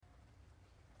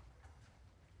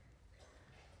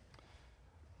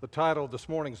The title of this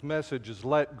morning's message is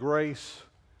Let Grace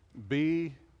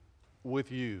Be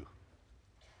With You.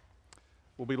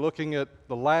 We'll be looking at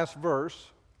the last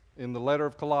verse in the letter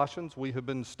of Colossians. We have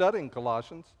been studying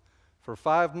Colossians for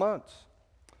 5 months,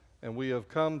 and we have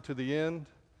come to the end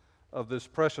of this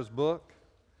precious book,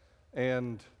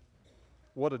 and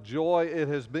what a joy it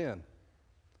has been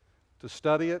to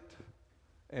study it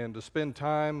and to spend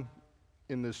time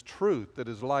in this truth that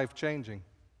is life-changing.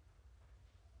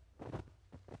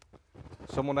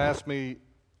 Someone asked me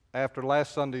after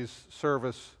last Sunday's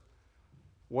service,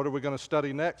 what are we going to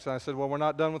study next? And I said, well, we're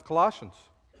not done with Colossians.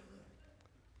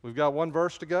 We've got one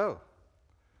verse to go.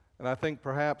 And I think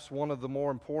perhaps one of the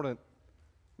more important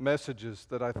messages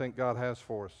that I think God has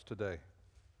for us today.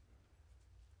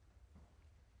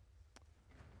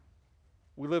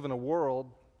 We live in a world,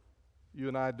 you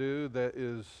and I do, that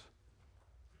is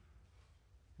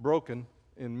broken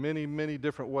in many, many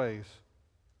different ways.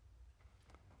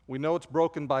 We know it's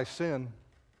broken by sin.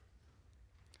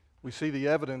 We see the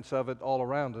evidence of it all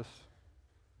around us.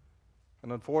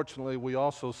 And unfortunately, we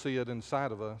also see it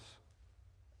inside of us.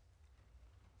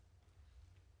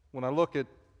 When I look at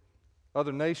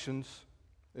other nations,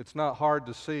 it's not hard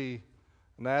to see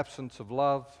an absence of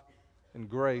love and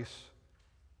grace.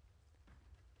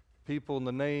 People in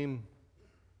the name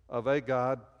of a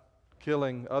God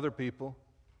killing other people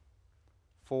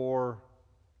for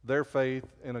their faith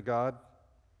in a God.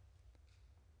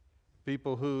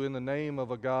 People who, in the name of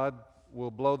a God,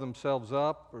 will blow themselves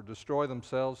up or destroy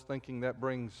themselves, thinking that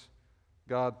brings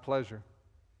God pleasure.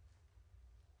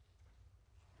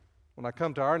 When I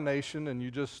come to our nation, and you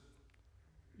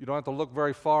don't have to look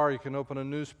very far, you can open a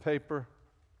newspaper,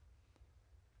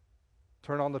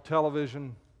 turn on the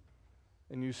television,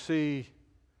 and you see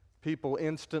people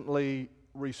instantly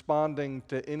responding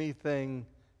to anything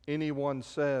anyone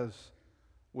says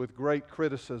with great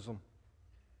criticism,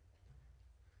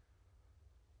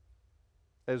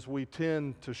 as we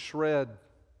tend to shred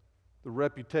the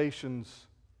reputations,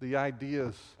 the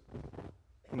ideas,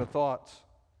 and the thoughts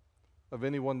of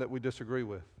anyone that we disagree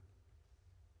with.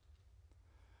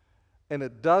 And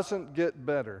it doesn't get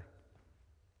better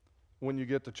when you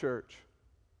get to church.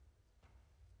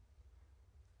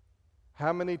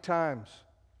 How many times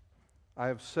I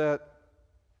have sat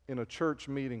in a church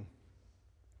meeting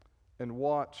and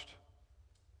watched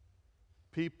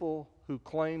people who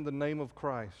claim the name of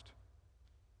Christ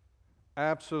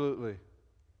absolutely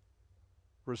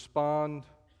respond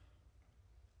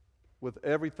with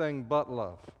everything but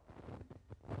love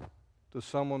to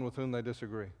someone with whom they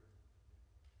disagree.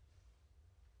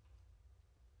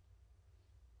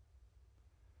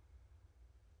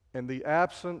 And the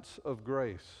absence of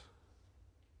grace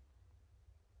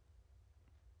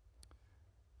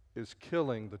is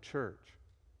killing the church.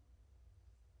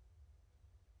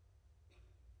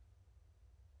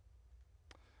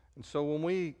 And so when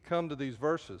we come to these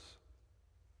verses,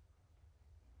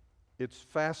 it's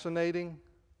fascinating,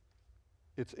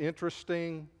 it's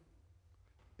interesting,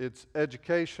 it's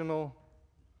educational.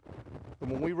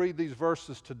 And when we read these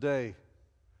verses today,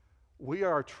 we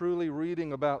are truly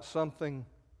reading about something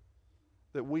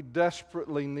that we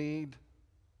desperately need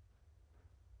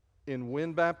in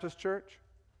Wynn Baptist Church,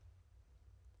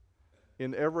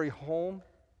 in every home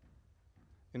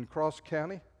in Cross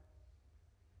County,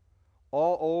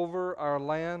 all over our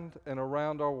land and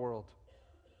around our world.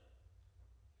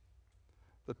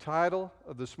 The title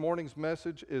of this morning's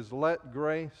message is Let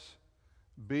Grace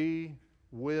Be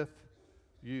With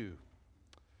You.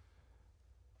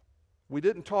 We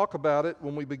didn't talk about it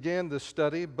when we began this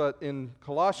study, but in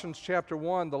Colossians chapter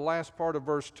 1, the last part of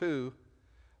verse 2,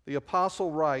 the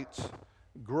apostle writes,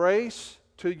 "Grace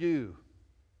to you,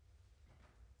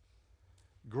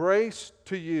 grace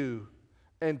to you,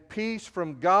 and peace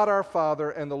from God our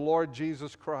Father and the Lord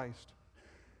Jesus Christ."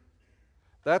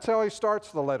 That's how he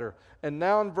starts the letter. And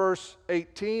now in verse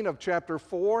 18 of chapter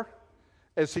 4,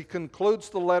 as he concludes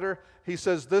the letter, he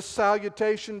says, "This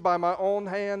salutation by my own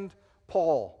hand,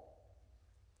 Paul."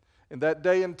 In that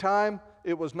day and time,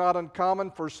 it was not uncommon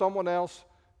for someone else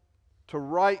to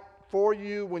write for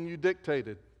you when you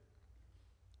dictated.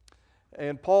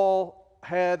 And Paul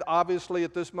had, obviously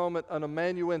at this moment, an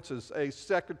amanuensis, a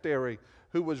secretary,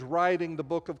 who was writing the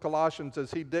book of Colossians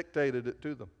as he dictated it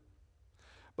to them.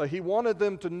 But he wanted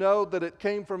them to know that it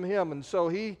came from him, and so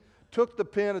he took the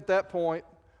pen at that point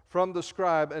from the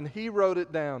scribe, and he wrote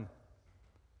it down.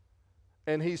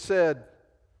 And he said,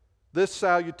 "This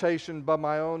salutation by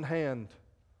my own hand,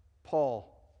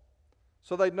 Paul."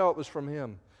 So they'd know it was from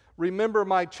him. "Remember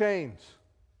my chains,"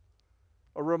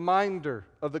 a reminder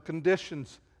of the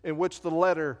conditions in which the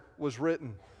letter was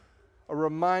written, a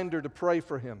reminder to pray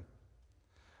for him.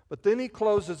 But then he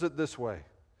closes it this way: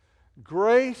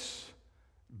 grace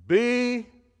be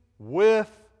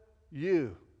with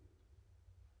you.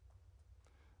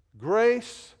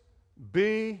 Grace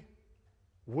be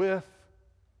with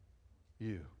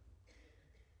you.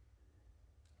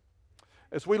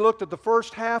 As we looked at the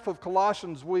first half of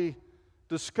Colossians, we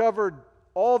discovered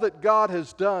all that God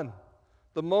has done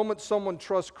the moment someone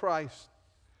trusts Christ.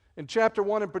 In chapter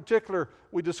 1 in particular,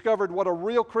 we discovered what a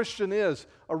real Christian is.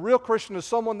 A real Christian is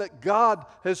someone that God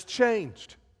has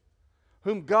changed,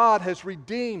 whom God has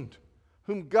redeemed,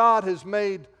 whom God has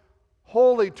made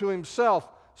holy to Himself,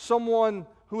 someone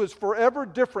who is forever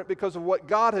different because of what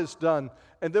God has done.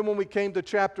 And then when we came to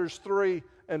chapters 3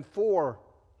 and 4,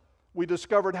 we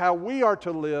discovered how we are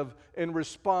to live in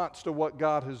response to what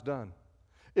God has done.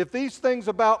 If these things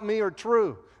about me are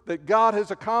true, that God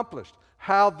has accomplished,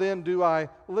 how then do I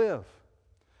live?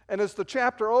 And as the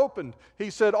chapter opened, he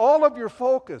said, all of your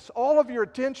focus, all of your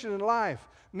attention in life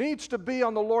needs to be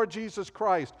on the Lord Jesus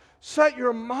Christ. Set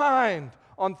your mind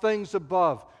on things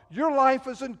above. Your life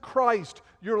is in Christ.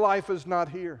 Your life is not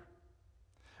here.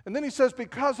 And then he says,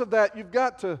 because of that, you've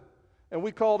got to, and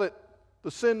we called it the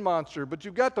sin monster, but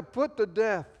you've got to put to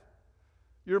death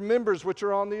your members which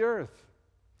are on the earth.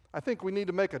 I think we need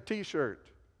to make a t-shirt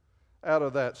out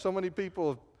of that. So many people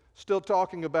are still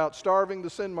talking about starving the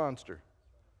sin monster.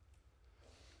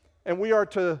 And we are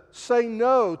to say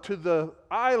no to the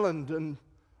island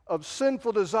of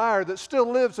sinful desire that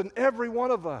still lives in every one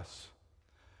of us.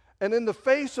 And in the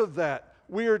face of that,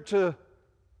 we are to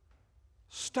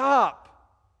stop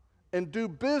and do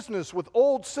business with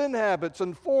old sin habits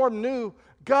and form new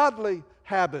godly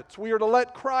habits. We are to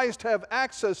let Christ have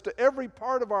access to every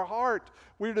part of our heart.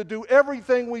 We are to do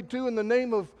everything we do in the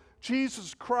name of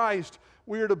Jesus Christ.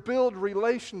 We are to build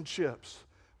relationships.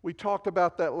 We talked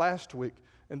about that last week.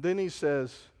 And then he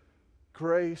says,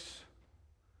 grace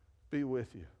be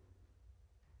with you.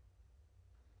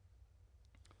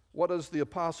 What does the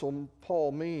Apostle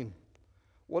Paul mean?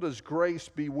 What does grace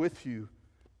be with you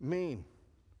mean?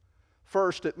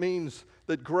 First, it means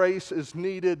that grace is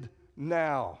needed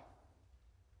now.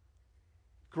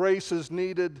 Grace is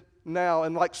needed now.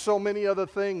 And like so many other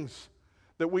things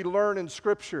that we learn in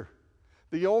Scripture,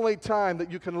 the only time that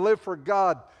you can live for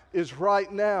God is right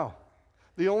now.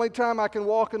 The only time I can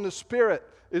walk in the Spirit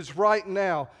is right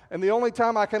now. And the only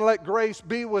time I can let grace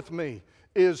be with me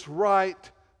is right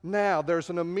now. There's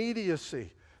an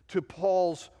immediacy to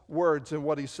Paul's words and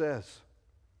what he says.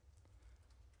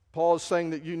 Paul is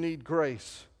saying that you need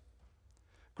grace.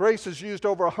 Grace is used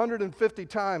over 150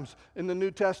 times in the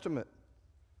New Testament,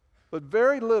 but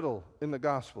very little in the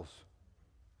Gospels.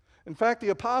 In fact, the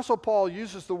Apostle Paul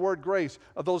uses the word grace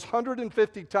of those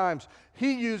 150 times.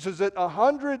 He uses it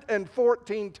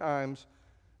 114 times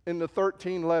in the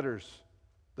 13 letters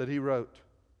that he wrote.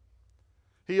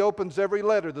 He opens every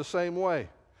letter the same way,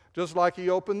 just like he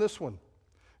opened this one.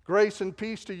 Grace and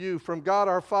peace to you from God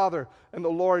our Father and the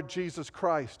Lord Jesus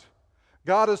Christ.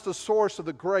 God is the source of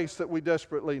the grace that we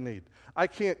desperately need. I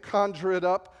can't conjure it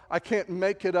up. I can't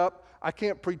make it up. I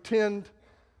can't pretend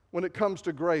when it comes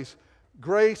to grace.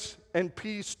 Grace and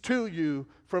peace to you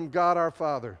from God our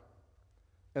Father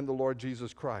and the Lord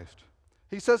Jesus Christ.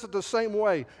 He says it the same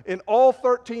way in all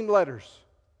 13 letters.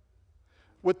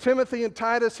 With Timothy and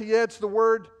Titus, he adds the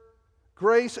word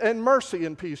grace and mercy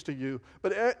and peace to you.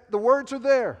 But the words are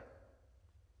there.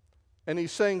 And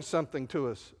he's saying something to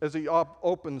us as he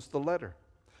opens the letter.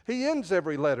 He ends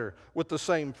every letter with the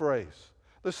same phrase.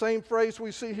 The same phrase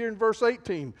we see here in verse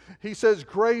 18. He says,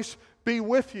 grace be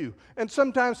with you. And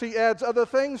sometimes he adds other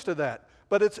things to that.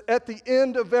 But it's at the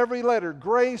end of every letter.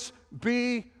 Grace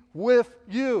be with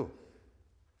you.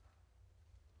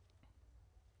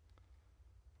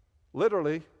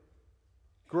 Literally,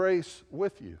 grace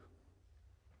with you.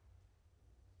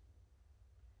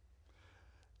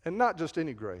 And not just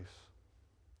any grace.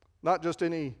 Not just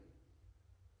any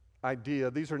idea.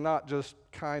 These are not just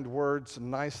kind words and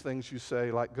nice things you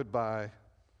say like goodbye,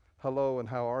 hello, and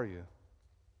how are you.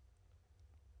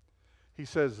 He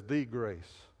says the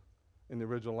grace in the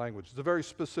original language. It's a very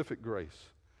specific grace.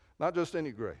 Not just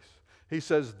any grace. He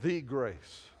says the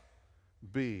grace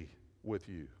be with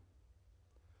you.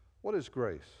 What is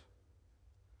grace?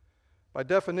 By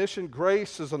definition,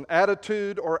 grace is an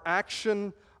attitude or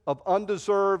action of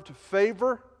undeserved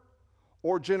favor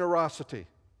or generosity.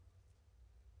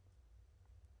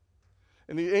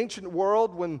 In the ancient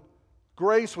world, when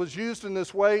grace was used in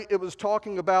this way, it was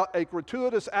talking about a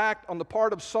gratuitous act on the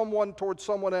part of someone towards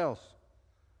someone else.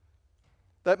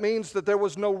 That means that there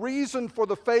was no reason for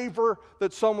the favor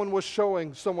that someone was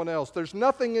showing someone else. There's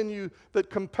nothing in you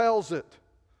that compels it.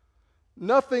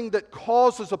 Nothing that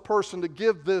causes a person to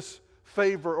give this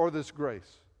favor or this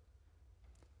grace.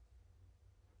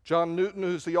 John Newton,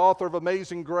 who's the author of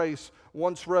Amazing Grace,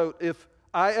 once wrote, "If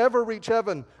I ever reach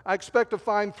heaven, I expect to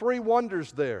find 3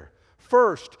 wonders there.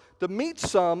 First, to meet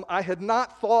some I had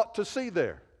not thought to see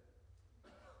there.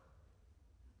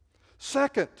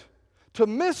 Second, to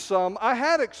miss some I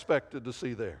had expected to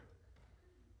see there.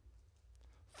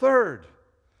 Third,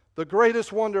 the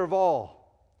greatest wonder of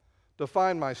all, to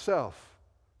find myself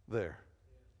there."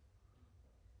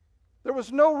 There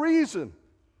was no reason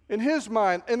in his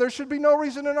mind, and there should be no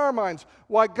reason in our minds,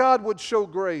 why God would show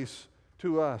grace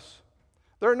to us.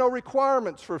 There are no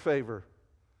requirements for favor.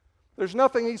 There's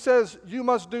nothing he says you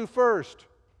must do first.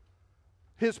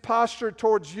 His posture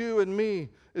towards you and me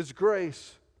is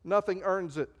grace. Nothing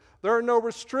earns it. There are no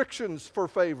restrictions for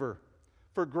favor,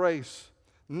 for grace.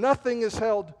 Nothing is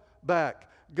held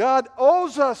back. God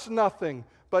owes us nothing,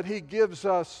 but he gives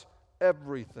us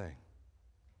everything.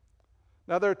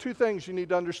 Now, there are 2 things you need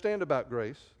to understand about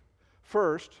grace.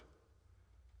 First,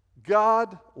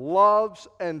 God loves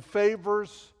and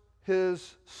favors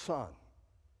his Son.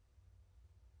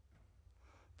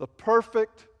 The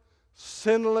perfect,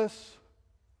 sinless,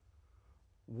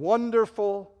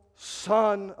 wonderful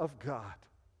Son of God,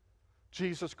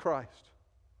 Jesus Christ.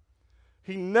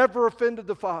 He never offended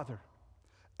the Father.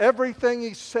 Everything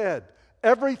he said,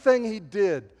 everything he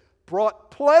did brought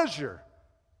pleasure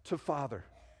to Father.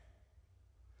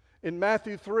 In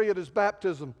Matthew 3 at his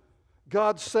baptism,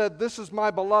 God said, "This is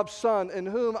my beloved Son in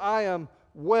whom I am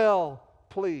well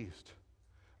pleased."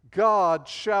 God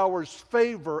showers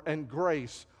favor and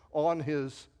grace on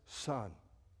his Son.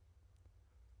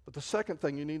 But the second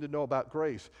thing you need to know about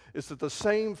grace is that the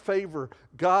same favor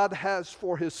God has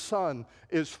for his Son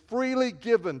is freely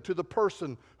given to the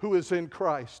person who is in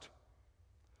Christ.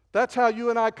 That's how you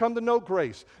and I come to know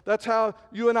grace. That's how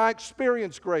you and I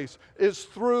experience grace, is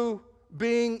through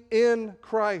being in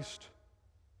Christ.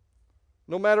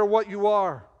 No matter what you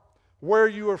are, where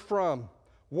you are from,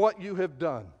 what you have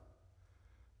done,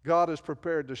 God is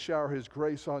prepared to shower his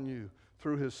grace on you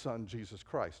through his Son, Jesus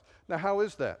Christ. Now, how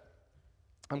is that?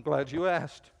 I'm glad you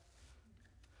asked.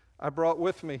 I brought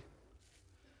with me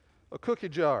a cookie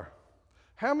jar.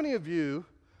 How many of you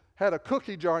had a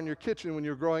cookie jar in your kitchen when you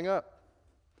were growing up?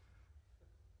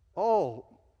 Oh,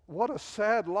 what a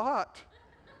sad lot.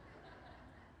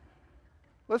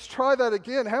 Let's try that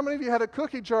again. How many of you had a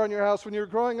cookie jar in your house when you were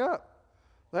growing up?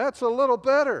 That's a little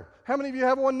better. How many of you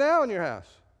have one now in your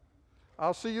house?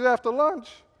 I'll see you after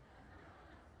lunch.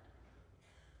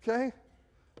 Okay?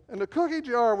 And the cookie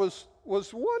jar was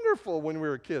wonderful when we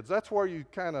were kids. That's where you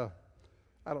kind of,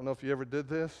 I don't know if you ever did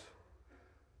this,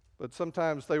 but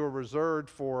sometimes they were reserved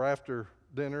for after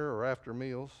dinner or after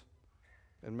meals.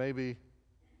 And maybe,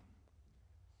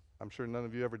 I'm sure none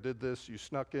of you ever did this, you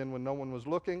snuck in when no one was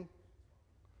looking,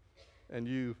 and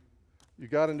you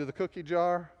got into the cookie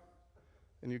jar,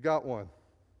 and you got one.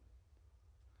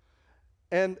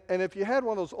 And if you had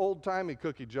one of those old-timey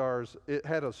cookie jars, it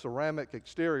had a ceramic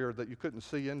exterior that you couldn't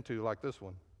see into like this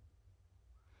one.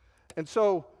 And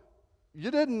so you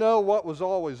didn't know what was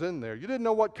always in there. You didn't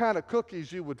know what kind of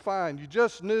cookies you would find. You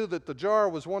just knew that the jar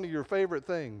was one of your favorite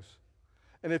things.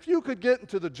 And if you could get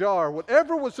into the jar,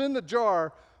 whatever was in the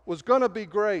jar was going to be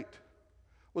great,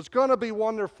 was going to be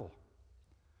wonderful.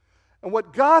 And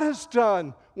what God has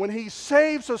done when he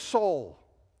saves a soul,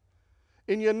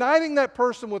 in uniting that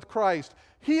person with Christ,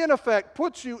 he in effect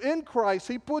puts you in Christ.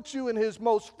 He puts you in his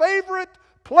most favorite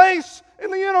place in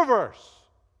the universe,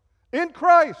 in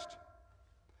Christ.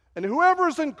 And whoever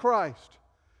is in Christ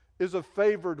is a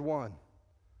favored one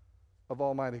of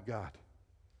Almighty God.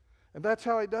 And that's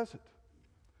how he does it.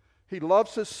 He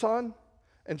loves his Son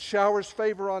and showers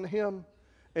favor on him,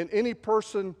 and any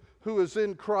person who is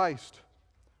in Christ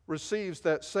receives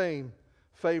that same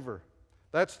favor.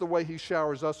 That's the way he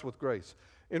showers us with grace.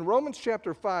 In Romans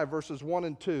chapter 5, verses 1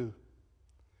 and 2,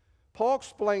 Paul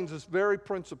explains this very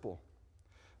principle.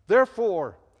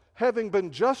 Therefore, having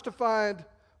been justified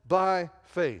by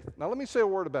faith. Now let me say a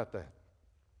word about that.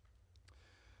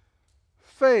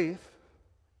 Faith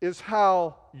is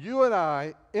how you and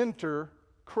I enter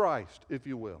Christ, if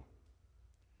you will.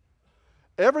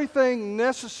 Everything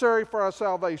necessary for our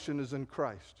salvation is in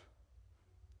Christ.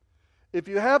 If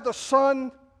you have the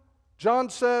Son, John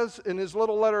says in his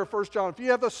little letter of 1 John, if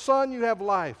you have the Son, you have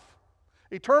life.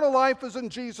 Eternal life is in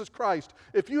Jesus Christ.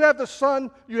 If you have the Son,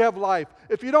 you have life.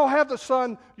 If you don't have the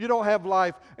Son, you don't have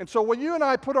life. And so when you and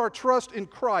I put our trust in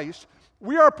Christ,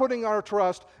 we are putting our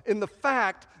trust in the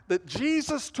fact that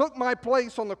Jesus took my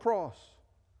place on the cross.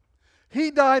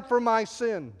 He died for my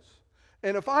sins.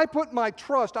 And if I put my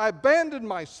trust, I abandon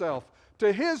myself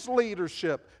to His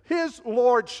leadership, His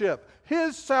lordship,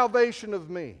 His salvation of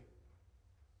me,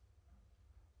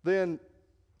 then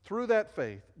through that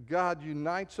faith, God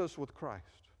unites us with Christ.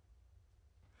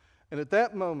 And at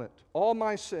that moment, all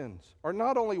my sins are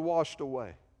not only washed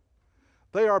away,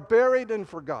 they are buried and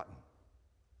forgotten.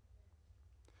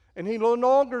 And He no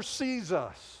longer sees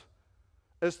us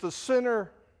as the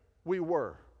sinner we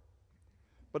were,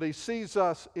 but He sees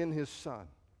us in His Son.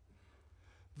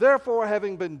 Therefore,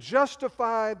 having been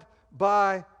justified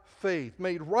by faith,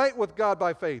 made right with God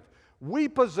by faith, we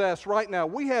possess right now,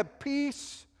 we have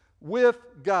peace with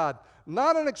God.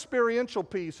 Not an experiential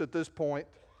peace at this point,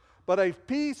 but a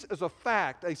peace as a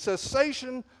fact, a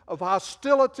cessation of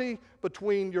hostility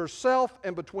between yourself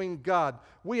and between God.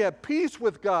 We have peace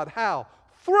with God. How?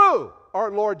 Through our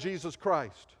Lord Jesus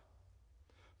Christ.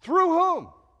 Through whom?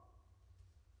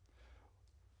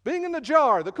 Being in the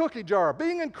jar, the cookie jar,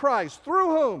 being in Christ,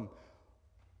 through whom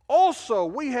also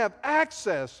we have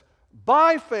access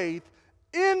by faith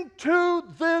into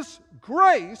this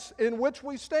grace in which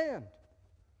we stand.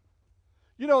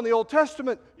 You know, in the Old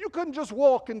Testament, you couldn't just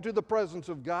walk into the presence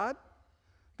of God.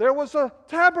 There was a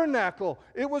tabernacle.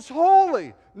 It was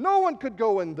holy. No one could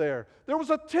go in there. There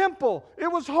was a temple.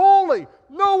 It was holy.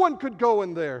 No one could go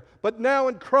in there. But now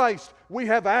in Christ, we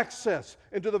have access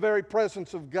into the very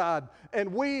presence of God.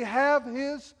 And we have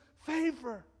His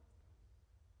favor.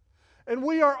 And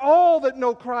we are all that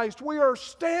know Christ. We are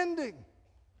standing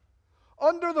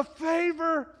under the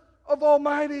favor of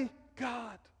Almighty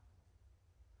God.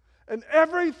 And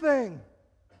everything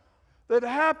that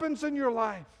happens in your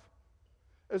life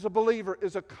as a believer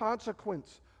is a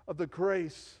consequence of the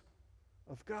grace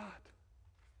of God.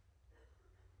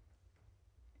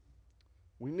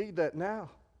 We need that now.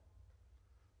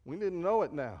 We need to know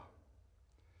it now.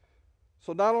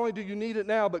 So not only do you need it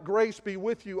now, but grace be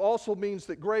with you also means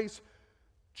that grace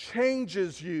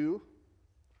changes you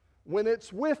when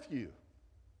it's with you.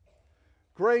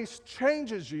 Grace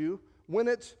changes you when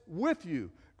it's with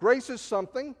you. Grace is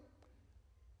something,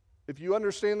 if you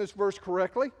understand this verse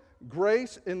correctly,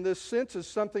 grace in this sense is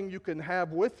something you can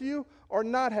have with you or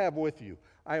not have with you.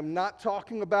 I am not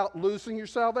talking about losing your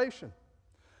salvation.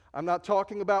 I'm not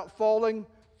talking about falling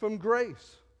from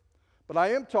grace. But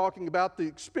I am talking about the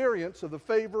experience of the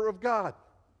favor of God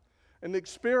and the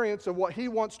experience of what He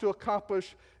wants to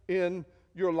accomplish in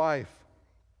your life.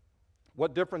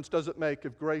 What difference does it make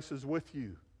if grace is with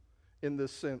you in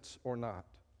this sense or not?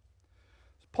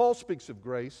 Paul speaks of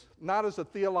grace not as a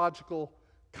theological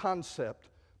concept,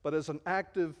 but as an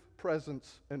active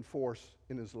presence and force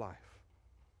in his life.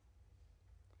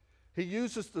 He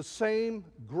uses the same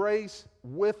grace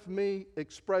with me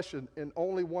expression in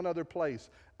only one other place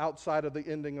outside of the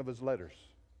ending of his letters.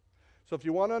 So if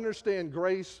you want to understand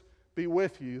grace be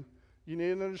with you, you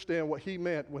need to understand what he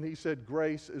meant when he said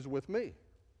grace is with me.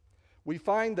 We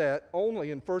find that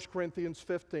only in 1 Corinthians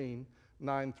 15,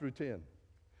 9 through 10.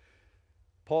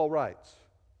 Paul writes,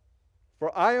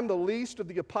 "For I am the least of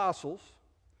the apostles,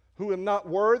 who am not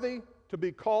worthy to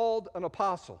be called an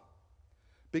apostle,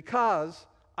 because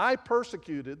I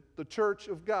persecuted the church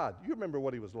of God." You remember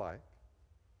what he was like.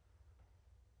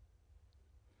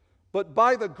 "But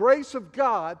by the grace of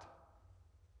God,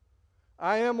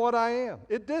 I am what I am."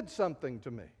 It did something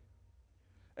to me.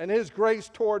 "And His grace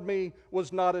toward me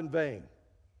was not in vain.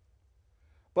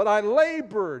 But I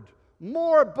labored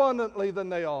more abundantly than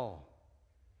they all.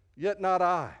 Yet not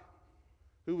I,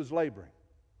 who was laboring,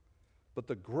 but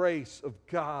the grace of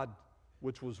God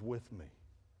which was with me."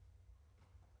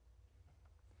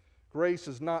 Grace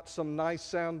is not some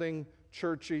nice-sounding,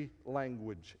 churchy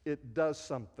language. It does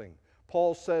something.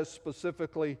 Paul says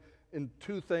specifically in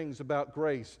two things about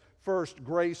grace. First,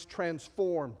 grace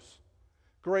transforms.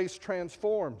 Grace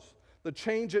transforms. The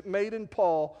change it made in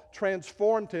Paul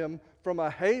transformed him from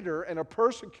a hater and a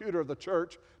persecutor of the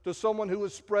church to someone who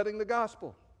was spreading the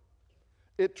gospel.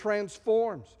 It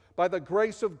transforms. By the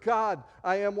grace of God,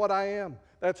 I am what I am.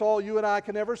 That's all you and I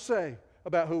can ever say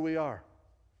about who we are.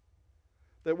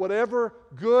 That whatever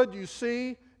good you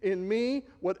see in me,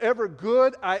 whatever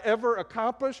good I ever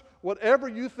accomplish, whatever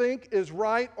you think is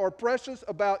right or precious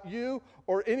about you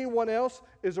or anyone else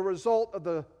is a result of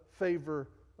the favor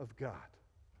of God.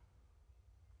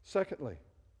 Secondly,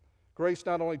 grace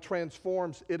not only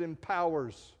transforms, it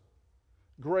empowers.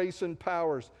 Grace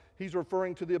empowers. He's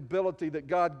referring to the ability that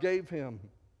God gave him.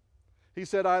 He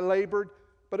said, "I labored,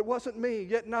 but it wasn't me,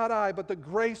 yet not I, but the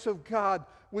grace of God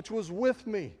which was with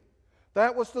me."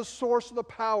 That was the source of the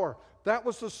power. That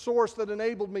was the source that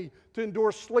enabled me to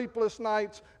endure sleepless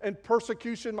nights and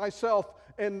persecution myself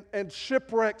and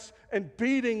shipwrecks and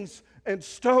beatings and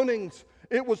stonings.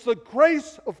 It was the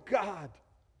grace of God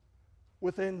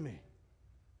within me.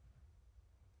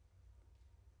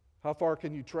 How far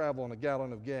can you travel on a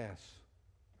gallon of gas?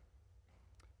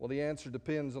 Well, the answer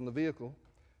depends on the vehicle.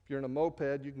 If you're in a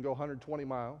moped, you can go 120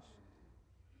 miles.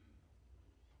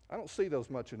 I don't see those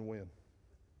much in wind.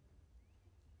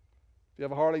 If you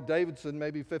have a Harley Davidson,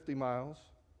 maybe 50 miles.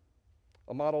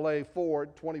 A Model A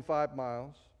Ford, 25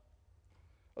 miles.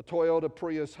 A Toyota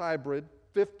Prius hybrid,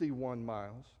 51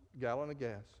 miles, gallon of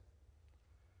gas.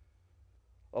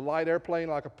 A light airplane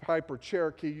like a Piper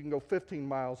Cherokee, you can go 15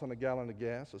 miles on a gallon of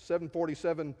gas. A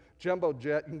 747 jumbo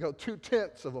jet, you can go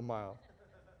 0.2 of a mile.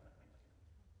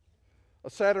 A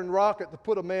Saturn rocket to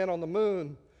put a man on the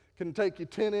moon can take you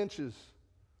 10 inches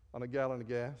on a gallon of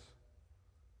gas.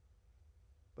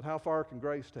 But how far can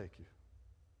grace take you?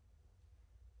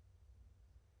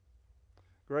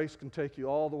 Grace can take you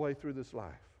all the way through this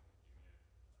life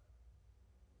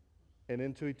and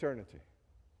into eternity.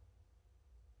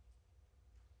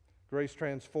 Grace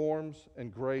transforms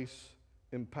and grace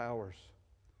empowers.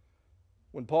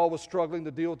 When Paul was struggling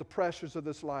to deal with the pressures of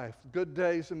this life, good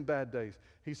days and bad days,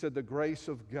 he said the grace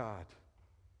of God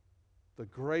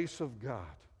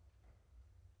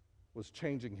was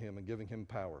changing him and giving him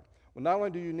power. Well, not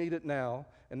only do you need it now,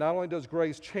 and not only does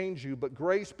grace change you, but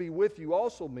grace be with you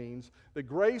also means that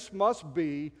grace must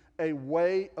be a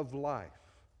way of life.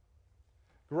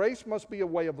 Grace must be a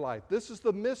way of life. This is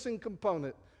the missing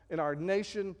component in our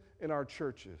nation, in our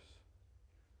churches.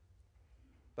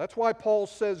 That's why Paul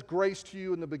says grace to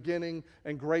you in the beginning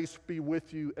and grace be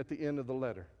with you at the end of the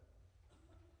letter.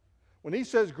 When he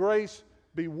says grace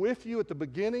be with you at the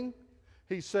beginning,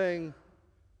 he's saying,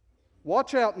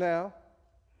 watch out now.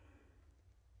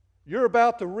 You're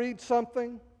about to read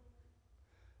something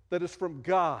that is from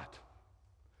God.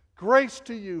 Grace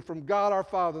to you from God our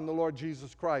Father and the Lord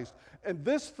Jesus Christ. And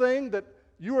this thing that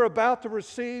you are about to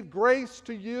receive, grace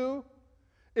to you,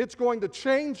 it's going to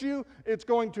change you. It's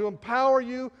going to empower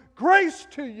you. Grace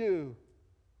to you.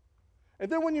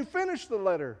 And then when you finish the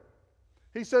letter,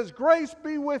 he says, grace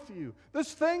be with you.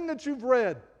 This thing that you've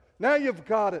read, now you've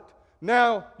got it.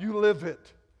 Now you live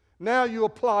it. Now you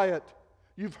apply it.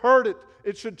 You've heard it.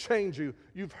 It should change you.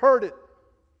 You've heard it.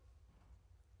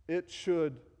 It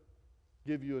should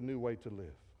give you a new way to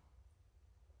live.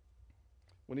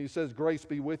 When he says grace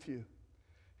be with you,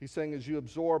 he's saying as you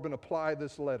absorb and apply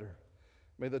this letter,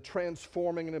 may the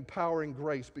transforming and empowering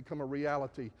grace become a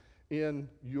reality in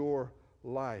your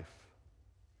life.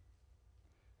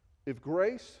 If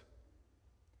grace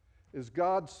is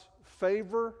God's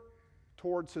favor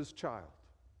towards his child,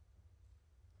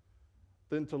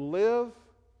 then to live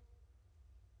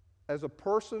as a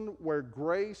person where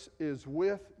grace is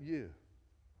with you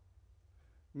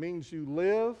means you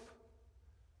live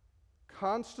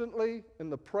constantly in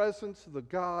the presence of the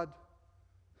God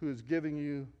who is giving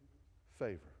you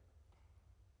favor.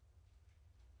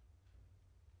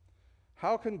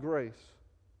 How can grace,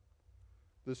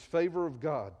 this favor of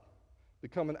God,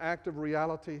 become an active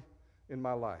reality in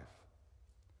my life?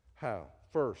 How?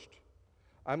 First,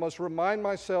 I must remind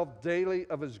myself daily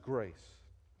of his grace.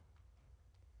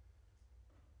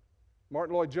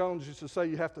 Martin Lloyd-Jones used to say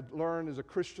you have to learn as a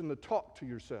Christian to talk to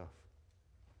yourself.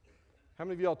 How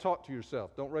many of y'all talk to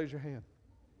yourself? Don't raise your hand.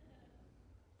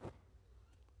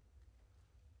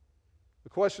 The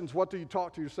question is, what do you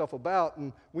talk to yourself about?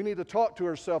 And we need to talk to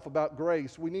ourselves about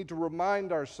grace. We need to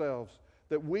remind ourselves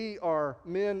that we are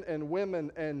men and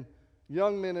women and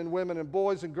young men and women and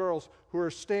boys and girls who are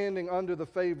standing under the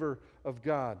favor of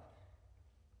God.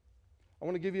 I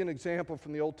want to give you an example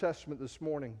from the Old Testament this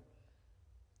morning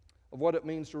of what it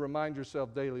means to remind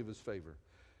yourself daily of his favor.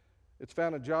 It's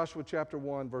found in Joshua chapter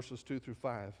 1, verses 2 through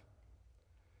 5.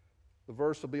 The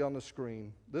verse will be on the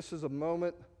screen. This is a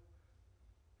moment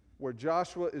where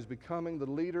Joshua is becoming the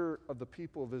leader of the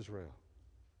people of Israel.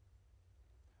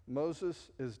 Moses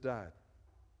has died.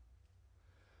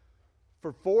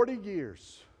 For 40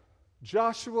 years,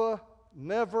 Joshua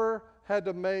never had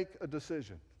to make a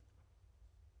decision.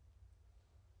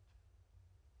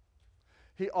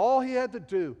 All he had to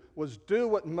do was do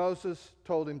what Moses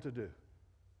told him to do.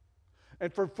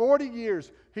 And for 40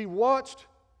 years, he watched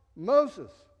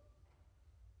Moses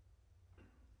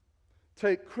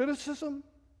take criticism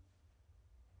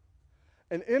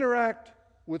and interact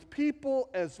with people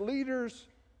as leaders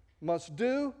must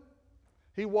do.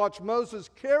 He watched Moses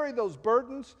carry those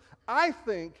burdens. I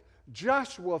think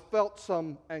Joshua felt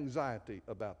some anxiety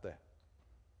about that.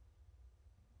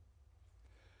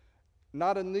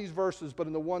 Not in these verses, but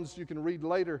in the ones you can read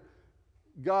later,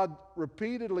 God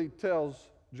repeatedly tells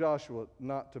Joshua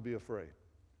not to be afraid.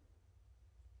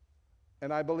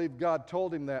 And I believe God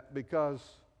told him that because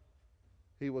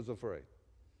he was afraid.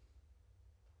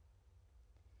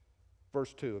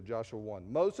 Verse 2 of Joshua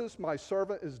 1. Moses, my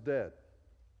servant, is dead.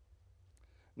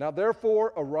 Now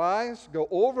therefore arise, go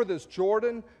over this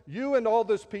Jordan, you and all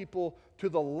this people, to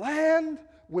the land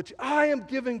which I am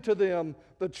giving to them,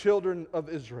 the children of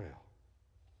Israel.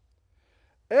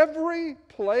 Every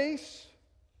place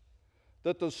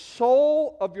that the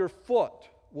sole of your foot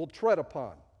will tread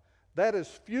upon, that is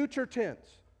future tense.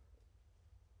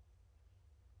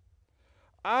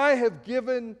 I have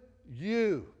given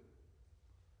you.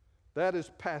 That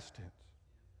is past tense.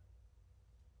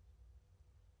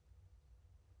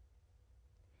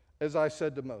 As I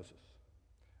said to Moses.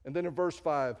 And then in verse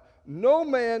 5, no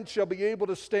man shall be able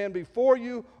to stand before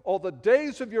you all the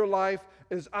days of your life.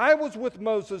 As I was with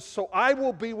Moses, so I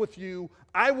will be with you.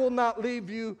 I will not leave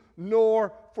you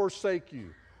nor forsake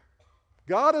you.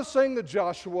 God is saying to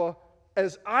Joshua,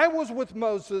 as I was with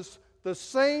Moses, the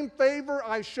same favor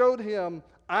I showed him,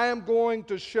 I am going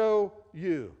to show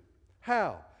you.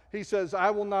 How? He says,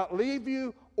 I will not leave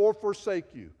you or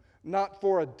forsake you. Not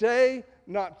for a day,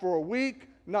 not for a week,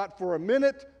 not for a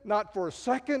minute, not for a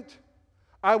second.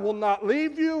 I will not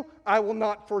leave you. I will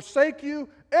not forsake you.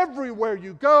 Everywhere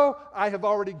you go, I have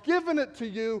already given it to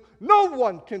you. No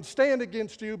one can stand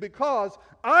against you because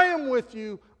I am with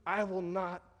you. I will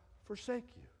not forsake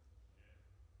you.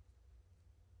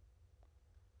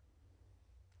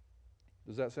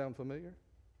 Does that sound familiar?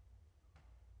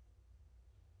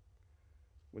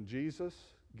 When Jesus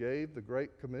gave the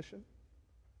Great Commission,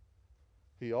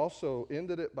 he also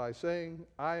ended it by saying,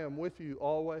 I am with you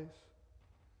always,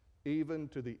 even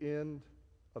to the end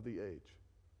of the age.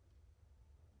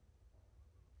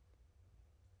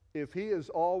 If he is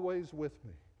always with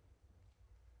me,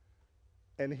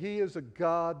 and he is a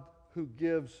God who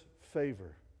gives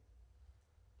favor,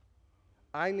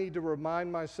 I need to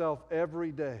remind myself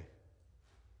every day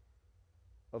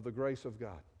of the grace of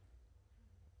God.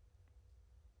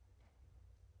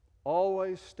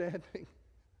 Always standing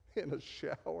in a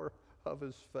shower of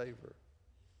his favor.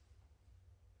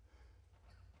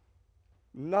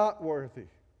 Not worthy.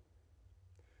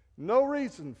 No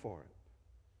reason for it.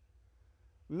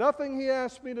 Nothing he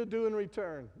asked me to do in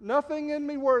return. Nothing in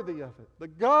me worthy of it. The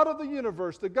God of the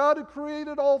universe, the God who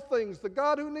created all things, the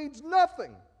God who needs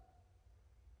nothing,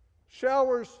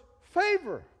 showers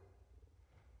favor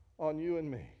on you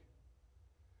and me.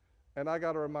 And I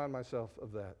got to remind myself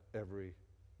of that every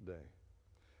day.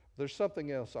 There's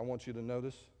something else I want you to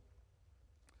notice.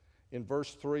 In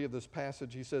verse 3 of this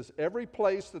passage, he says, every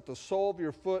place that the sole of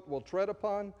your foot will tread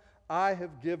upon, I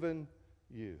have given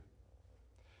you.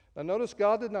 Now notice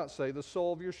God did not say the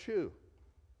sole of your shoe.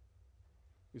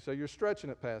 You say, you're stretching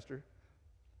it, Pastor.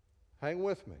 Hang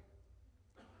with me.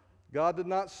 God did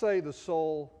not say the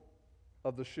sole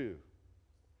of the shoe.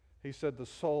 He said the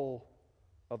sole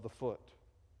of the foot.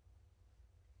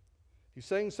 He's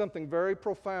saying something very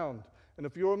profound. And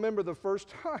if you remember the first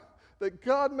time that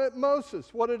God met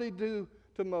Moses, what did he do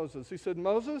to Moses? He said,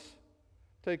 Moses,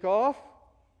 take off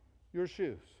your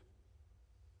shoes.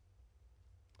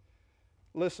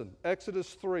 Listen,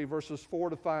 Exodus 3, verses 4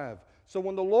 to 5. So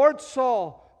when the Lord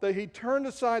saw that he turned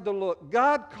aside to look,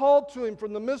 God called to him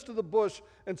from the midst of the bush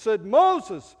and said,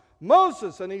 Moses,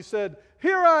 Moses. And he said,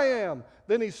 here I am.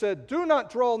 Then he said, do not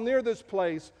draw near this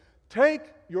place. Take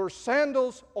your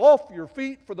sandals off your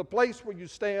feet, for the place where you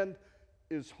stand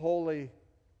is holy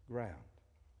ground.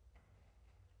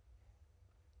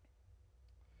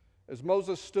 As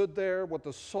Moses stood there with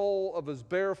the sole of his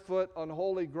bare foot on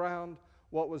holy ground,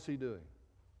 what was he doing?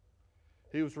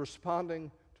 He was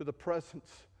responding to the presence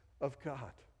of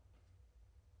God.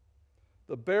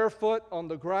 The barefoot on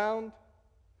the ground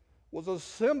was a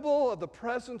symbol of the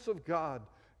presence of God.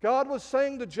 God was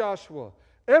saying to Joshua,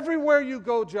 everywhere you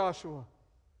go, Joshua,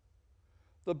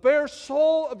 the bare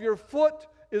sole of your foot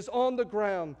is on the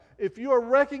ground. If you are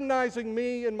recognizing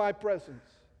me in my presence,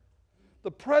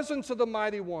 the presence of the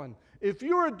Mighty One, if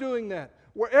you are doing that,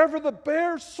 wherever the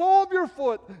bare sole of your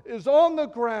foot is on the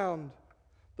ground,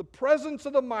 the presence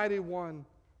of the Mighty One,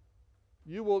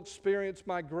 you will experience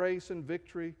my grace and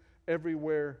victory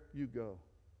everywhere you go.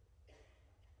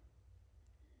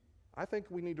 I think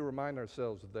we need to remind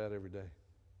ourselves of that every day.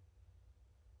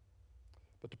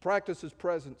 But to practice his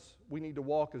presence, we need to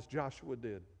walk as Joshua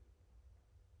did.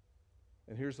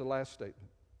 And here's the last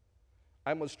statement.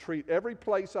 I must treat every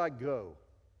place I go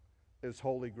as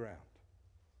holy ground.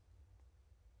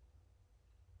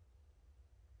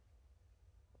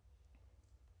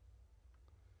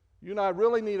 You and I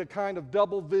really need a kind of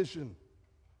double vision.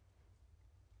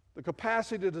 The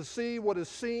capacity to see what is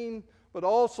seen, but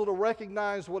also to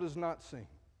recognize what is not seen.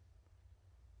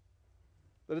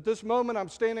 That at this moment I'm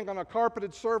standing on a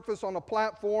carpeted surface on a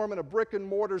platform in a brick and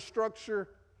mortar structure,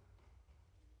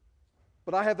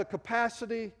 But I have the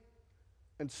capacity,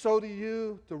 and so do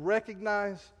you, to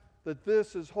recognize that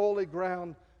this is holy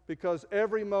ground, because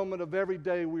every moment of every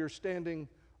day we are standing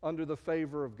under the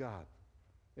favor of God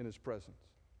in His presence.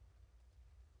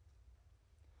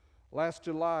 Last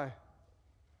July,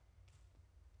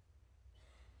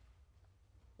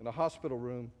 in a hospital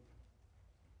room,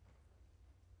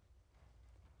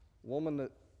 a woman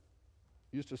that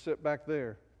used to sit back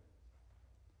there,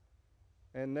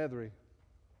 Ann Nethery,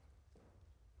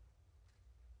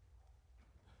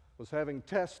 was having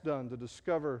tests done to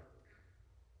discover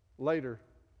later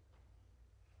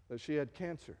that she had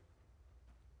cancer.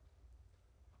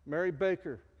 Mary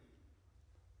Baker,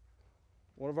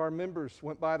 one of our members,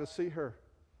 went by to see her.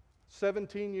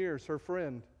 17 years, her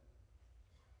friend,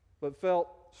 but felt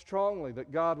strongly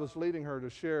that God was leading her to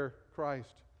share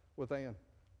Christ with Ann.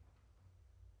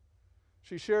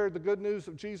 She shared the good news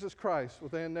of Jesus Christ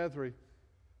with Ann Nethery,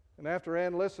 and after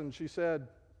Ann listened, she said,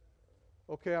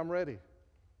 "Okay, I'm ready."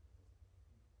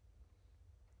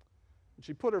 And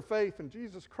she put her faith in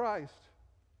Jesus Christ.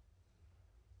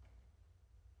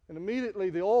 And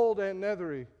immediately the old Ann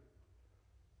Nethery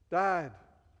died,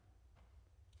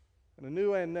 and a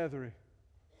new Ann Nethery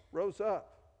rose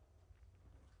up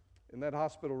in that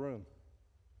hospital room.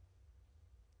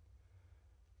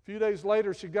 A few days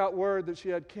later, she got word that she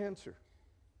had cancer.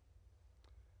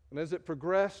 And as it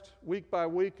progressed week by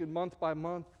week and month by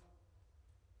month,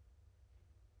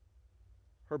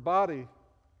 her body,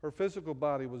 her physical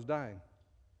body, was dying.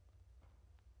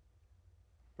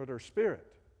 But her spirit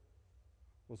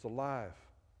was alive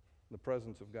in the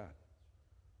presence of God.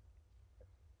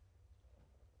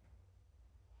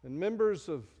 And members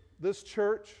of this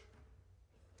church,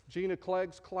 Gina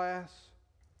Clegg's class,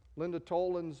 Linda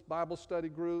Tolan's Bible study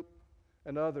group,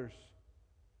 and others,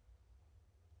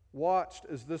 watched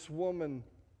as this woman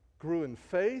grew in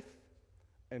faith,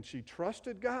 and she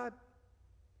trusted God,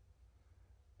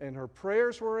 and her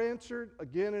prayers were answered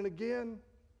again and again,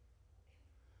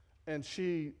 and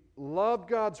she loved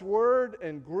God's Word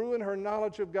and grew in her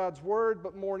knowledge of God's Word,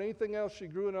 but more than anything else, she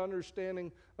grew in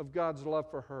understanding of God's love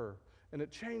for her, and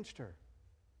it changed her.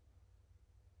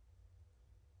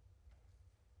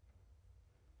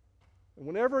 And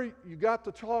whenever you got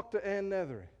to talk to Ann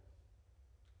Nethery,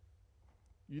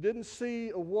 you didn't see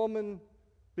a woman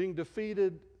being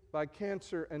defeated by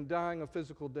cancer and dying a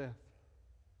physical death.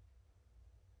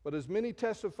 But as many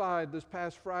testified this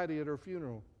past Friday at her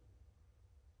funeral,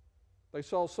 they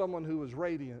saw someone who was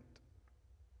radiant.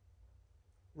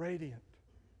 Radiant.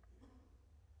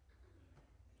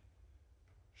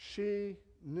 She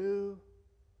knew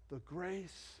the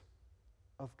grace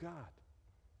of God.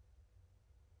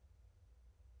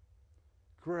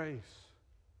 Grace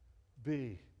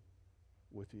be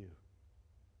with you.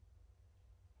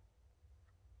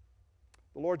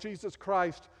 The Lord Jesus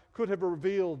Christ could have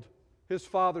revealed His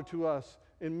Father to us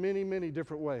in many, many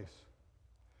different ways.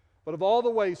 But of all the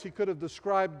ways He could have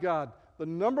described God, the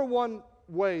number one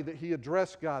way that He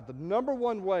addressed God, the number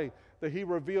one way that He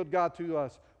revealed God to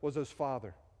us was as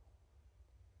Father.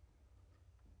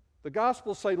 The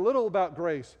Gospels say little about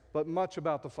grace, but much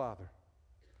about the Father.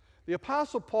 The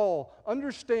Apostle Paul,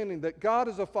 understanding that God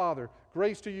is a Father,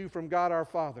 grace to you from God our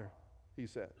Father, he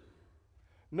said.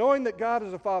 Knowing that God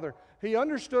is a Father, he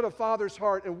understood a Father's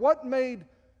heart. And what made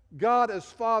God as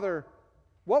Father,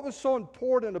 what was so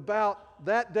important about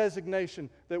that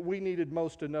designation that we needed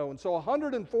most to know? And so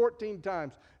 114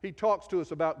 times he talks to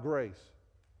us about grace.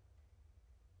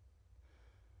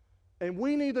 And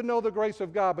we need to know the grace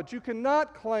of God, but you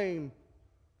cannot claim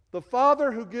the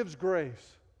Father who gives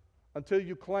grace until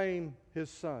you claim His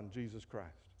Son, Jesus Christ.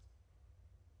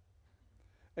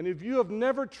 And if you have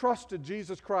never trusted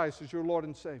Jesus Christ as your Lord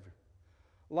and Savior,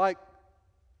 like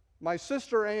my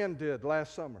sister Ann did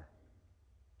last summer,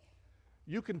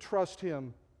 you can trust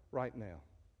Him right now.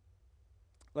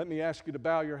 Let me ask you to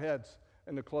bow your heads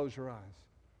and to close your eyes.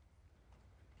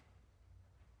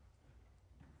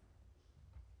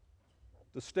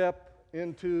 To step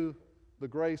into the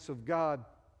grace of God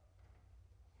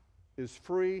is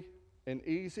free and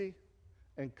easy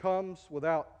and comes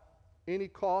without any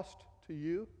cost to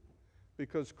you,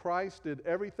 because Christ did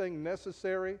everything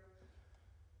necessary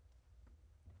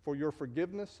for your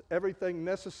forgiveness, everything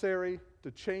necessary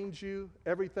to change you,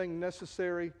 everything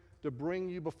necessary to bring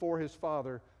you before His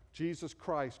Father. Jesus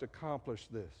Christ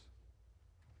accomplished this.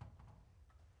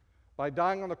 By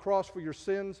dying on the cross for your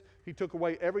sins, He took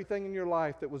away everything in your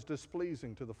life that was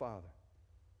displeasing to the Father,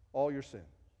 all your sin.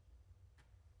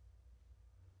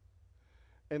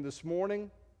 And this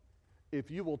morning, if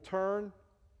you will turn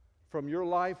from your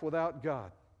life without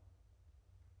God,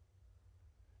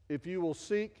 if you will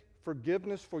seek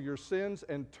forgiveness for your sins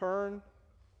and turn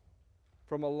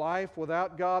from a life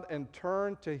without God and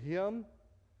turn to Him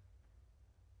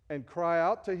and cry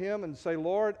out to Him and say,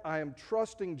 Lord, I am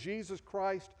trusting Jesus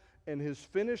Christ and His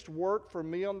finished work for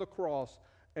me on the cross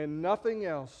and nothing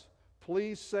else.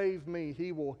 Please save me.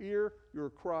 He will hear your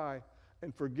cry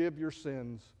and forgive your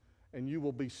sins, and you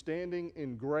will be standing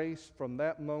in grace from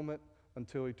that moment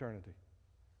until eternity.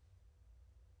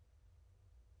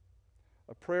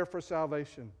 A prayer for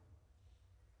salvation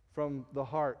from the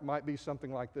heart might be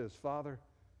something like this. Father,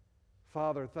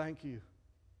 thank you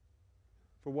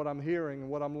for what I'm hearing and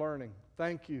what I'm learning.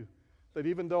 Thank you that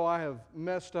even though I have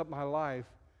messed up my life,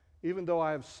 even though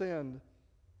I have sinned,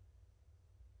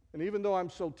 and even though I'm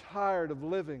so tired of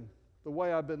living the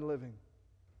way I've been living,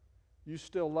 you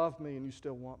still love me and you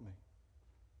still want me.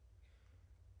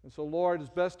 And so, Lord, as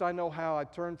best I know how, I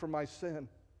turn from my sin,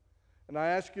 and I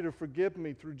ask you to forgive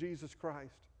me through Jesus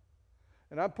Christ.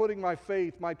 And I'm putting my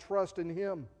faith, my trust in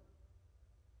Him.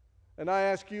 And I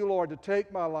ask you, Lord, to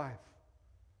take my life,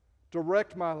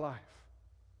 direct my life,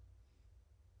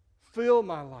 fill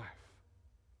my life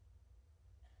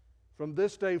from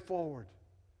this day forward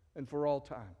and for all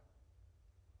time.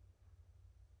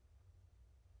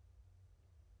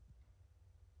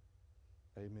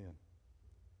 Amen.